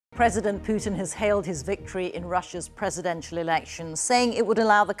President Putin has hailed his victory in Russia's presidential elections, saying it would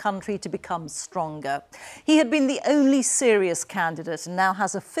allow the country to become stronger. He had been the only serious candidate and now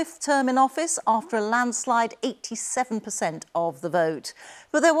has a fifth term in office after a landslide 87% of the vote.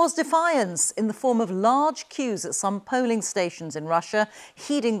 But there was defiance in the form of large queues at some polling stations in Russia,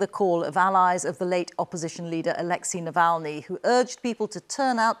 heeding the call of allies of the late opposition leader Alexei Navalny, who urged people to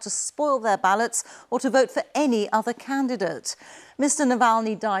turn out to spoil their ballots or to vote for any other candidate. Mr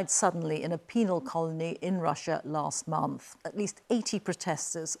Navalny died suddenly in a penal colony in Russia last month. At least 80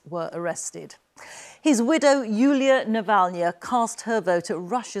 protesters were arrested. His widow, Yulia Navalnaya, cast her vote at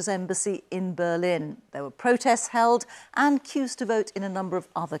Russia's embassy in Berlin. There were protests held and queues to vote in a number of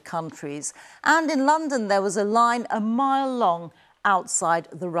other countries. And in London, there was a line a mile long outside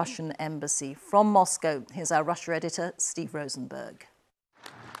the Russian embassy. From Moscow, here's our Russia editor, Steve Rosenberg.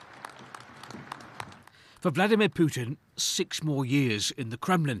 For Vladimir Putin, 6 more years in the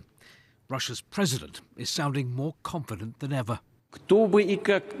Kremlin. Russia's president is sounding more confident than ever.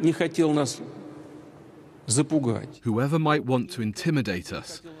 Whoever might want to intimidate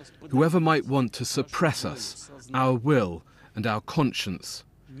us, whoever might want to suppress us, our will and our conscience,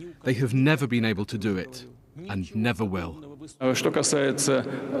 they have never been able to do it and never will.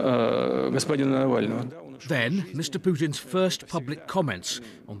 Then, Mr Putin's first public comments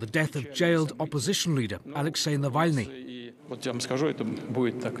on the death of jailed opposition leader Alexei Navalny.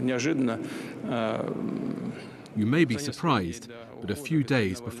 You may be surprised, but a few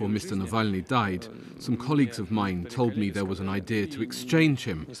days before Mr Navalny died, some colleagues of mine told me there was an idea to exchange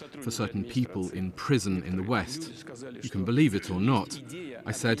him for certain people in prison in the West. You can believe it or not.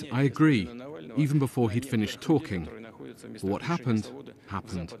 I said, I agree, even before he'd finished talking. But what happened,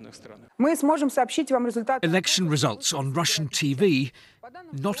 happened. Election results on Russian TV,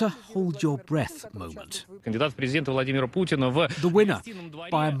 not a hold-your-breath moment. The winner,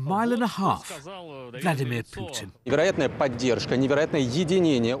 by a mile and a half, Vladimir Putin.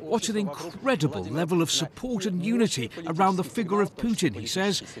 What an incredible level of support and unity around the figure of Putin, he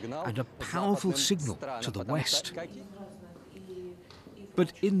says, and a powerful signal to the West.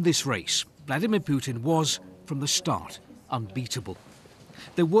 But in this race, Vladimir Putin was, from the start, unbeatable.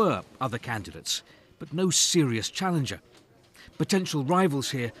 There were other candidates, but no serious challenger. Potential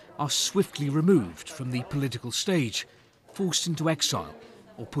rivals here are swiftly removed from the political stage, forced into exile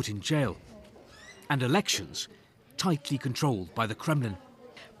or put in jail. And elections tightly controlled by the Kremlin.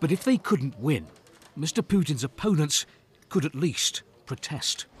 But if they couldn't win, Mr Putin's opponents could at least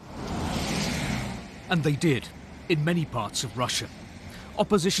protest. And they did, in many parts of Russia.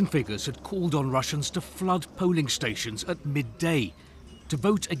 Opposition figures had called on Russians to flood polling stations at midday, to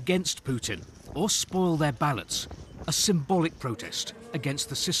vote against Putin or spoil their ballots, a symbolic protest against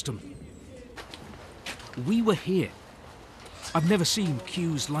the system. We were here. I've never seen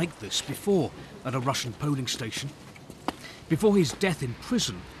queues like this before at a Russian polling station. Before his death in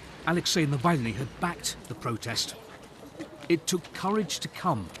prison, Alexei Navalny had backed the protest. It took courage to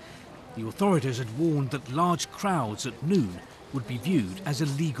come. The authorities had warned that large crowds at noon would be viewed as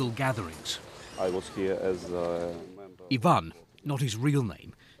illegal gatherings. I was here as a member. Ivan, not his real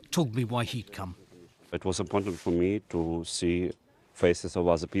name, told me why he'd come. It was important for me to see faces of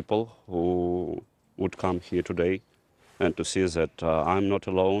other people who would come here today and to see that I'm not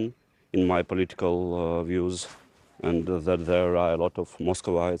alone in my political views and that there are a lot of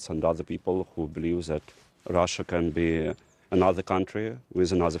Muscovites and other people who believe that Russia can be another country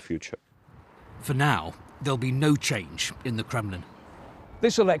with another future. For now, there'll be no change in the Kremlin.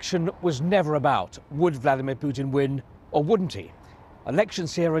 This election was never about would Vladimir Putin win or wouldn't he.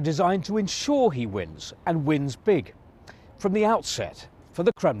 Elections here are designed to ensure he wins, and wins big. From the outset, for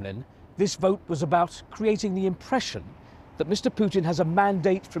the Kremlin, this vote was about creating the impression that Mr Putin has a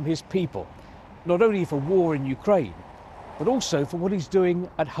mandate from his people, not only for war in Ukraine, but also for what he's doing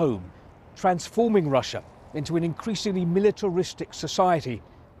at home, transforming Russia into an increasingly militaristic society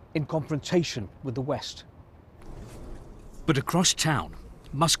in confrontation with the West. But across town,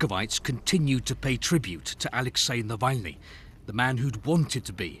 Muscovites continued to pay tribute to Alexei Navalny, the man who'd wanted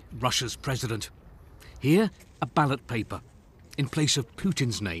to be Russia's president. Here, a ballot paper, in place of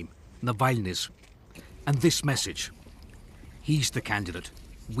Putin's name, Navalny's. And this message: he's the candidate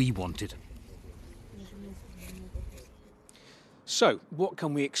we wanted. So, what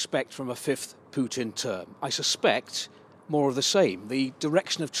can we expect from a fifth Putin term? I suspect more of the same. The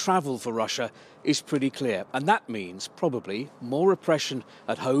direction of travel for Russia is pretty clear, and that means probably more repression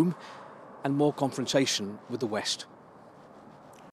at home and more confrontation with the West.